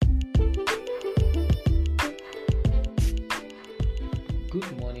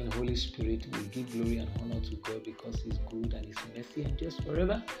Holy Spirit. We give glory and honor to God because He's good and His mercy endures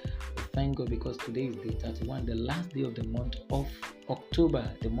forever. We thank God because today is day 31, the last day of the month of October,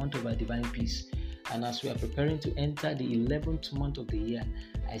 the month of our divine peace. And as we are preparing to enter the 11th month of the year,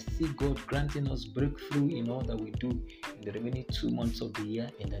 I see God granting us breakthrough in all that we do in the remaining 2 months of the year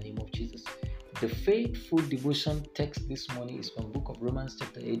in the name of Jesus. The faithful devotion text this morning is from the book of Romans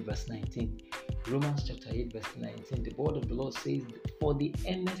chapter 8 verse 19. Romans chapter 8 verse 19. The word of the Lord says, "For the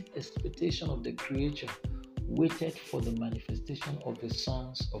earnest expectation of the creature waited for the manifestation of the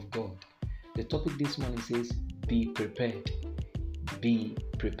sons of God." The topic this morning says, be prepared. Be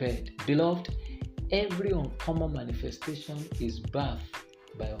prepared. Beloved, every uncommon manifestation is birthed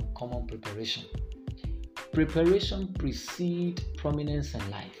by uncommon preparation. Preparation precedes prominence in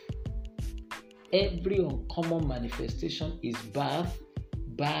life. Every uncommon manifestation is birthed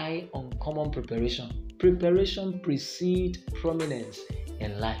by uncommon preparation. Preparation precedes prominence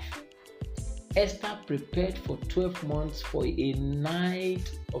in life. Esther prepared for 12 months for a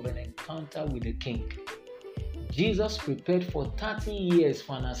night of an encounter with the king. Jesus prepared for 30 years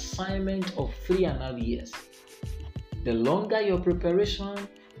for an assignment of 3.5 years. The longer your preparation,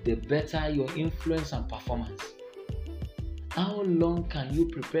 the better your influence and performance. How long can you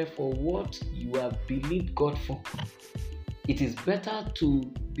prepare for what you have believed God for? It is better to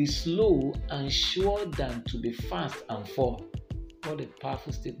be slow and sure than to be fast and fall. What a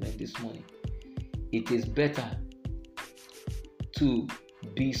powerful statement this morning. It is better to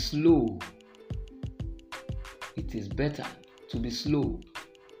be slow. It is better to be slow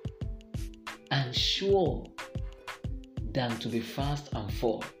and sure than to be fast and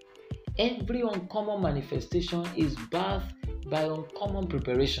fall. Every uncommon manifestation is birthed by uncommon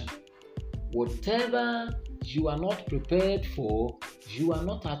preparation. Whatever you are not prepared for, you are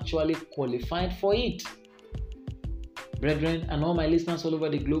not actually qualified for it. Brethren, and all my listeners all over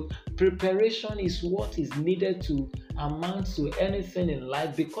the globe, preparation is what is needed to amount to anything in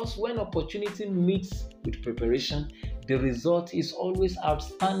life, because when opportunity meets with preparation, the result is always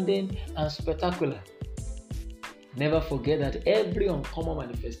outstanding and spectacular. Never forget that every uncommon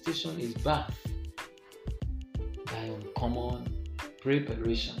manifestation is birthed by uncommon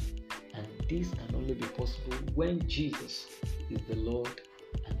preparation. And this can only be possible when Jesus is the Lord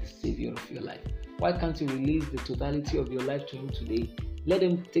and the Savior of your life. Why can't you release the totality of your life to Him today? Let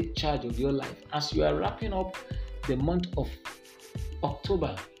Him take charge of your life. As you are wrapping up the month of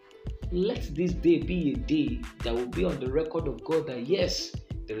October, let this day be a day that will be on the record of God that yes,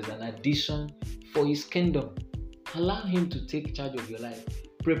 there is an addition for His kingdom. Allow Him to take charge of your life.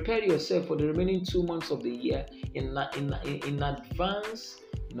 Prepare yourself for the remaining 2 months of the year in advance,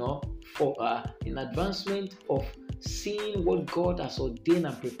 in advancement of seeing what God has ordained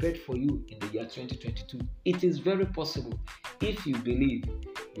and prepared for you in the year 2022. It is very possible. If you believe,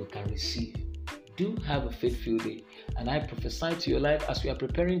 you can receive. Do have a faithful day. And I prophesy to your life as we are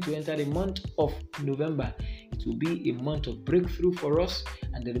preparing to enter the month of November. It will be a month of breakthrough for us,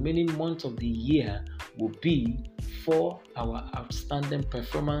 and the remaining month of the year will be for our outstanding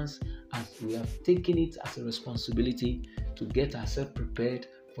performance, as we have taken it as a responsibility to get ourselves prepared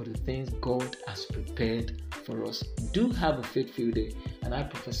for the things God has prepared for us. Do have a faithful day, and I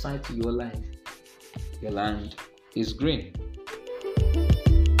prophesy to your life, your land is green.